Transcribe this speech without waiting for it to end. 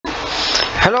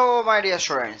Hello my dear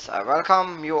students, I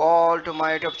welcome you all to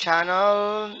my YouTube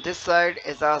channel. This side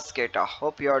is Asketa.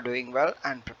 Hope you are doing well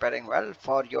and preparing well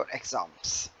for your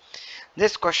exams.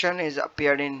 This question is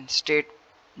appeared in state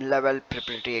level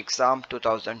preparatory exam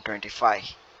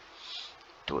 2025.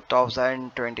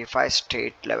 2025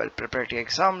 state level preparatory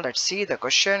exam. Let's see, the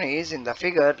question is in the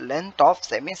figure: length of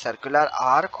semicircular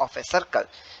arc of a circle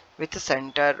with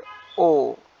center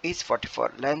O is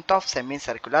 44. Length of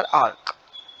semicircular arc.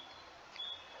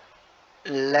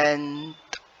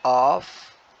 Length of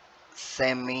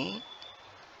semicircular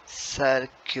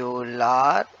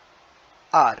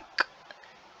arc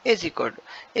is equal to,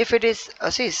 if it is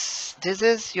this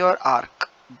is your arc,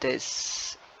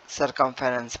 this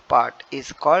circumference part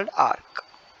is called arc.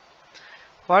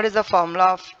 What is the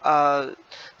formula of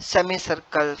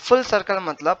semicircle? Full circle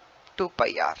matlab 2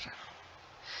 pi r,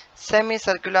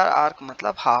 semicircular arc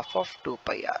matlab half of 2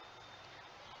 pi r.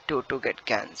 2 get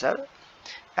cancelled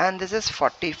and this is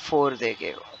 44 they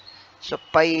gave. So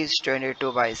pi is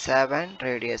 22 by 7,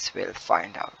 radius will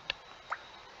find out.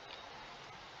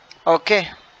 Okay,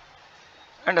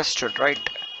 understood, right?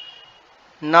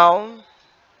 Now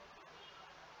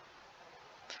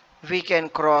we can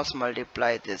cross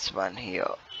multiply this one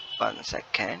here. 1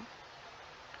 second.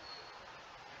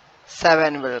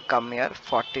 7 will come here,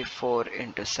 44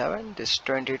 into 7, this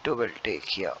 22 will take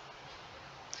here.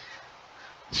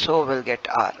 So we'll get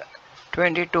r.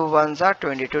 22 ones are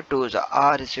 22 twos are,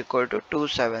 r is equal to 2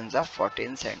 sevens are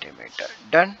 14 centimeter.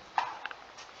 Done?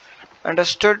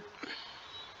 Understood?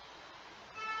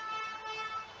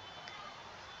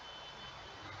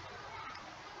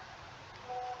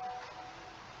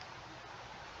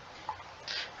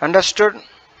 Understood?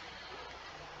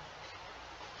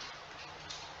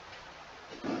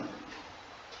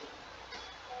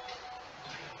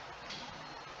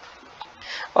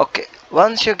 Okay,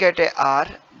 once you get a r,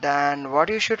 then what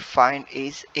you should find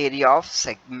is area of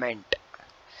segment.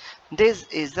 This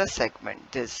is the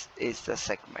segment, this is the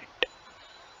segment.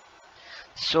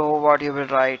 So what you will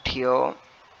write here,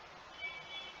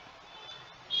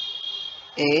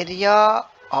 area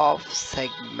of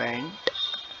segment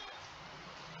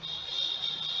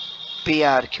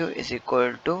PRQ is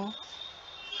equal to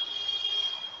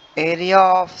area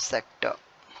of sector.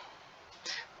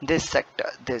 This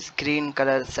sector, this green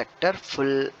color sector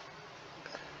full.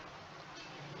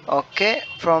 Okay,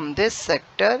 from this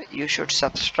sector you should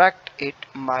subtract it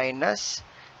minus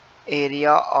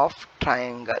area of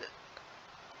triangle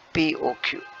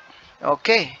POQ.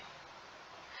 Okay,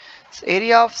 so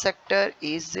area of sector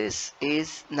is this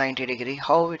is 90 degree.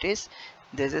 How it is?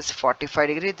 This is 45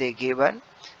 degree they given.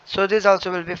 So this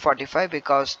also will be 45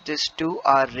 because these two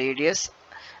are radius.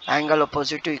 Angle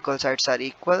opposite to equal sides are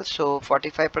equal. So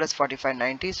 45 plus 45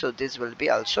 90. So this will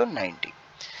be also 90.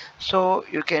 So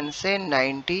you can say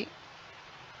 90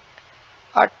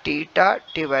 or theta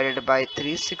divided by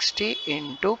 360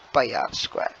 into pi r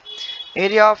square.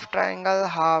 Area of triangle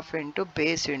half into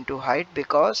base into height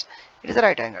because it is a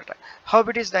right angle triangle. How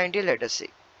it is 90? Let us see.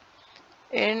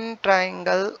 In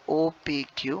triangle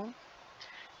OPQ,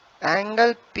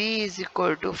 angle P is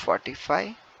equal to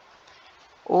 45.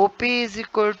 OP is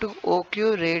equal to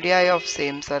OQ, radii of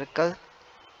same circle.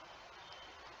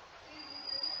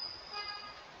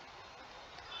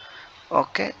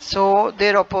 Okay, so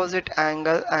their opposite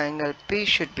angle, angle P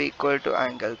should be equal to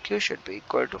angle Q should be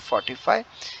equal to 45.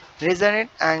 Reason it,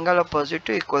 angle opposite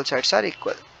to equal sides are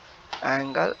equal.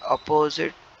 Angle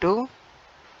opposite to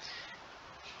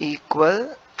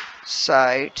equal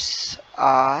sides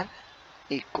are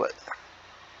equal.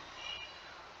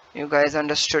 You guys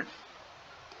understood?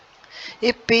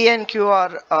 If P and Q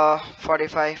are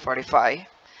 45, 45,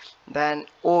 then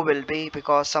O will be,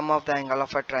 because sum of the angle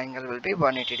of a triangle will be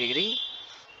 180 degree.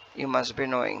 You must be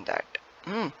knowing that.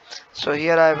 So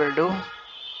here I will do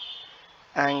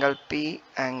angle P,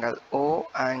 angle O,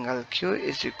 angle Q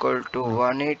is equal to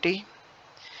 180.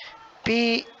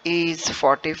 P is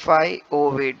 45,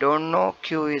 O we don't know,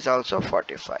 Q is also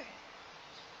 45.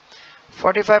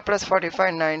 45 plus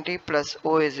 45, 90 plus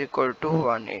O is equal to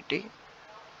 180.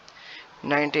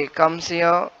 90 comes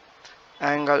here,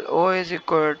 angle O is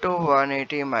equal to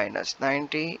 180 minus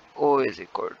 90, O is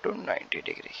equal to 90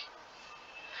 degree.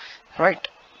 Right?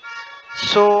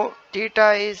 So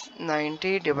theta is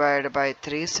 90 divided by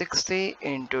 360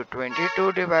 into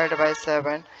 22 divided by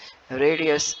 7.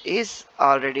 Radius is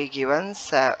already given,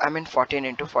 14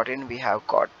 into 14 we have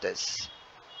got this.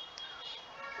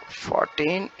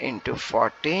 14 into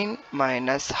 14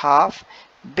 minus half,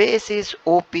 base is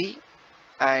OP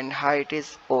and height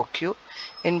is OQ.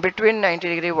 In between 90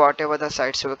 degree whatever the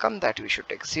sides will come, that we should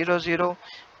take 0 0.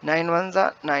 9 ones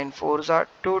are 9 fours are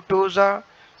 2 twos are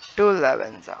 2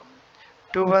 11s are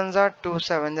 2 ones are 2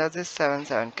 sevens are this 7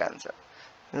 7 cancel.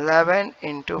 11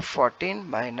 into 14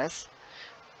 minus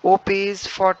OP is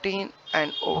 14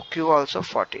 and OQ also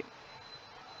 14.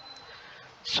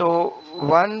 So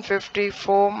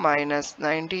 154 minus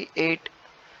 98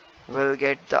 will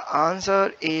get the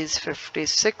answer is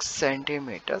 56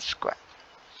 centimeters square.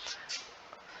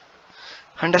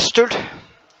 Understood?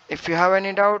 If you have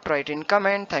any doubt, write in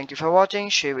comment. Thank you for watching.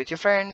 Share with your friends.